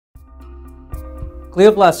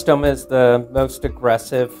Glioblastoma is the most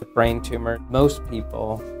aggressive brain tumor. Most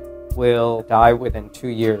people will die within 2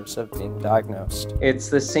 years of being diagnosed. It's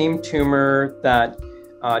the same tumor that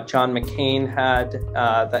John McCain had,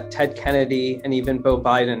 that Ted Kennedy and even Beau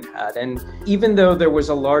Biden had. And even though there was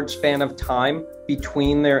a large span of time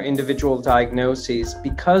between their individual diagnoses,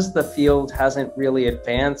 because the field hasn't really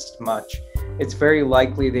advanced much, it's very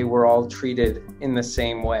likely they were all treated in the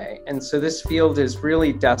same way. And so this field is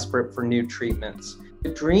really desperate for new treatments. The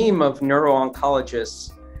dream of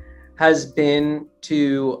neuro-oncologists has been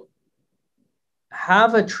to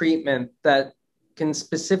have a treatment that can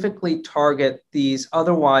specifically target these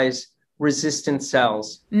otherwise resistant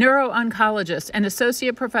cells. Neuro-oncologist and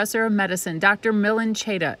associate professor of medicine Dr. Milind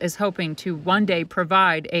Cheda is hoping to one day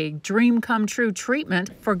provide a dream-come-true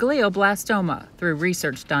treatment for glioblastoma through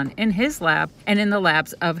research done in his lab and in the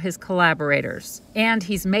labs of his collaborators. And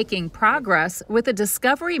he's making progress with a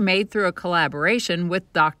discovery made through a collaboration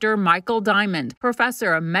with Dr. Michael Diamond,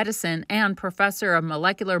 professor of medicine and professor of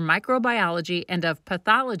molecular microbiology and of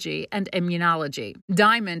pathology and immunology.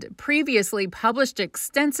 Diamond previously published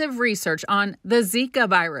extensive research on the Zika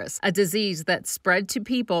virus, a disease that spread to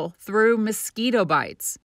people through mosquito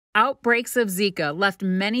bites. Outbreaks of Zika left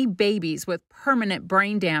many babies with permanent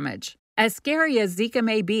brain damage. As scary as Zika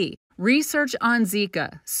may be, research on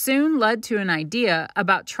Zika soon led to an idea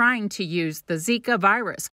about trying to use the Zika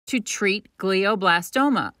virus to treat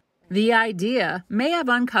glioblastoma. The idea may have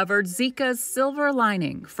uncovered Zika's silver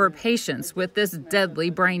lining for patients with this deadly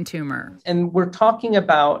brain tumor. And we're talking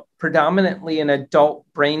about predominantly an adult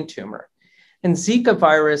brain tumor. And Zika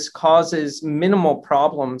virus causes minimal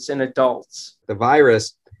problems in adults. The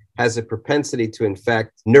virus has a propensity to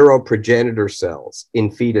infect neuroprogenitor cells in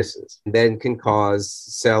fetuses, and then can cause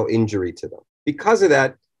cell injury to them. Because of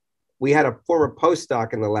that, we had a former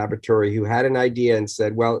postdoc in the laboratory who had an idea and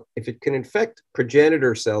said, well, if it can infect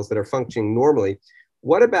progenitor cells that are functioning normally,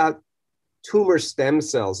 what about tumor stem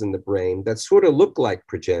cells in the brain that sort of look like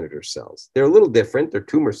progenitor cells? They're a little different, they're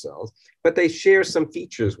tumor cells, but they share some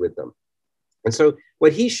features with them. And so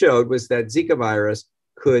what he showed was that Zika virus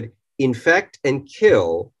could infect and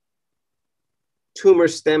kill tumor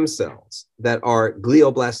stem cells that are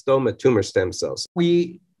glioblastoma tumor stem cells.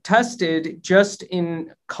 We tested just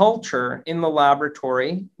in culture in the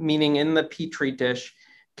laboratory, meaning in the Petri dish,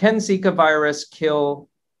 can Zika virus kill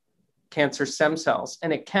cancer stem cells?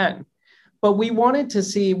 And it can. But we wanted to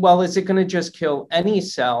see, well, is it going to just kill any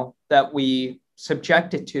cell that we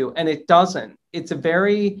subject it to? And it doesn't. It's a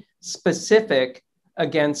very specific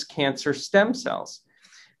against cancer stem cells.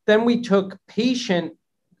 Then we took patient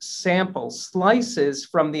samples, slices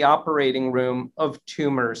from the operating room of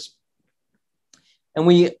tumors, and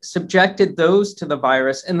we subjected those to the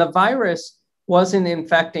virus. And the virus wasn't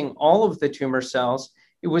infecting all of the tumor cells.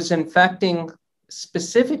 It was infecting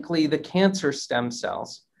specifically the cancer stem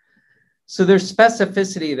cells. So there's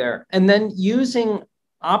specificity there. And then using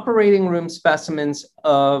operating room specimens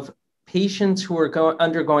of patients who are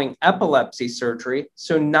undergoing epilepsy surgery,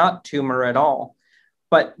 so not tumor at all,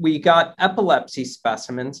 but we got epilepsy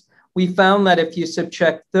specimens, we found that if you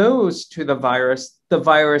subject those to the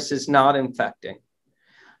virus is not infecting.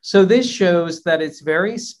 So this shows that it's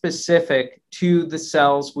very specific to the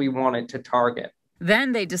cells we wanted to target.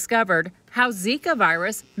 Then they discovered how Zika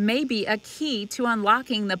virus may be a key to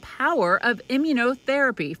unlocking the power of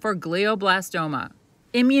immunotherapy for glioblastoma.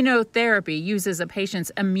 Immunotherapy uses a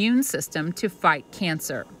patient's immune system to fight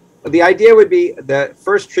cancer. The idea would be the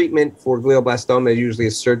first treatment for glioblastoma is usually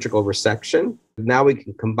a surgical resection. Now we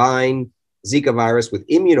can combine Zika virus with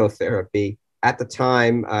immunotherapy at the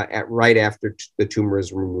time, right after the tumor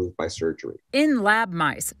is removed by surgery. In lab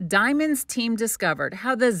mice, Diamond's team discovered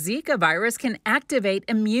how the Zika virus can activate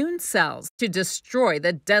immune cells to destroy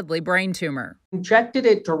the deadly brain tumor. Injected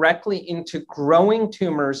it directly into growing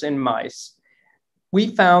tumors in mice.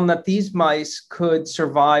 We found that these mice could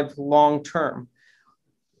survive long term.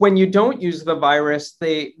 When you don't use the virus,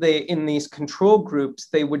 they in these control groups,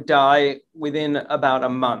 they would die within about a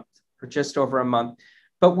month or just over a month.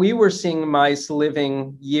 But we were seeing mice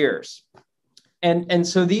living years. And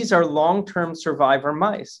so these are long-term survivor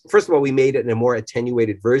mice. First of all, we made it in a more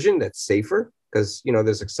attenuated version that's safer because,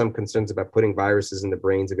 there's some concerns about putting viruses in the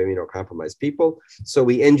brains of immunocompromised people. So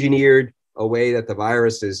we engineered a way that the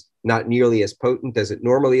virus is not nearly as potent as it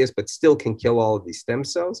normally is, but still can kill all of these stem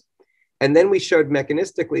cells. And then we showed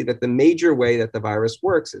mechanistically that the major way that the virus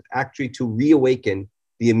works is actually to reawaken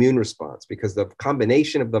the immune response, because the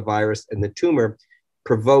combination of the virus and the tumor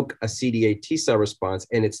provoke a CD8 T cell response,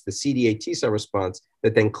 and it's the CD8 T cell response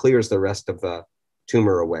that then clears the rest of the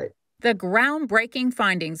tumor away. The groundbreaking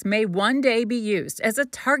findings may one day be used as a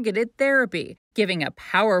targeted therapy, giving a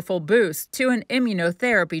powerful boost to an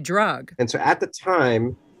immunotherapy drug. And so at the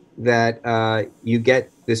time that you get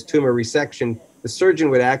this tumor resection, the surgeon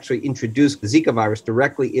would actually introduce the Zika virus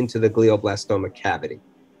directly into the glioblastoma cavity.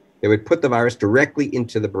 They would put the virus directly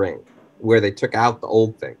into the brain where they took out the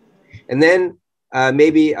old thing. And then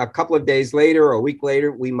maybe a couple of days later or a week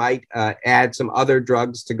later, we might add some other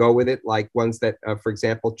drugs to go with it, like ones that, for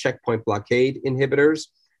example, checkpoint blockade inhibitors,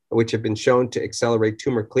 which have been shown to accelerate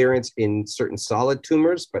tumor clearance in certain solid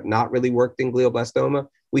tumors, but not really worked in glioblastoma.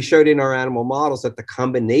 We showed in our animal models that the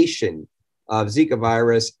combination of Zika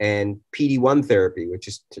virus and PD-1 therapy, which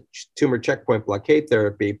is tumor checkpoint blockade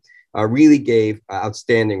therapy, really gave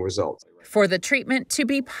outstanding results. For the treatment to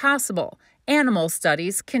be possible, animal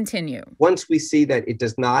studies continue. Once we see that it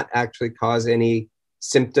does not actually cause any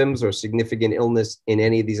symptoms or significant illness in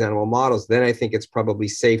any of these animal models, then I think it's probably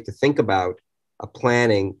safe to think about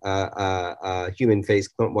planning a human phase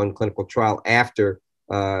 1 clinical trial after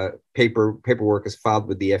paperwork is filed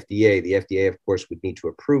with the FDA. The FDA, of course, would need to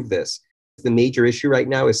approve this. The major issue right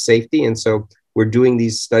now is safety. And so we're doing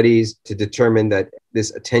these studies to determine that this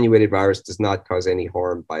attenuated virus does not cause any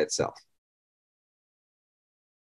harm by itself.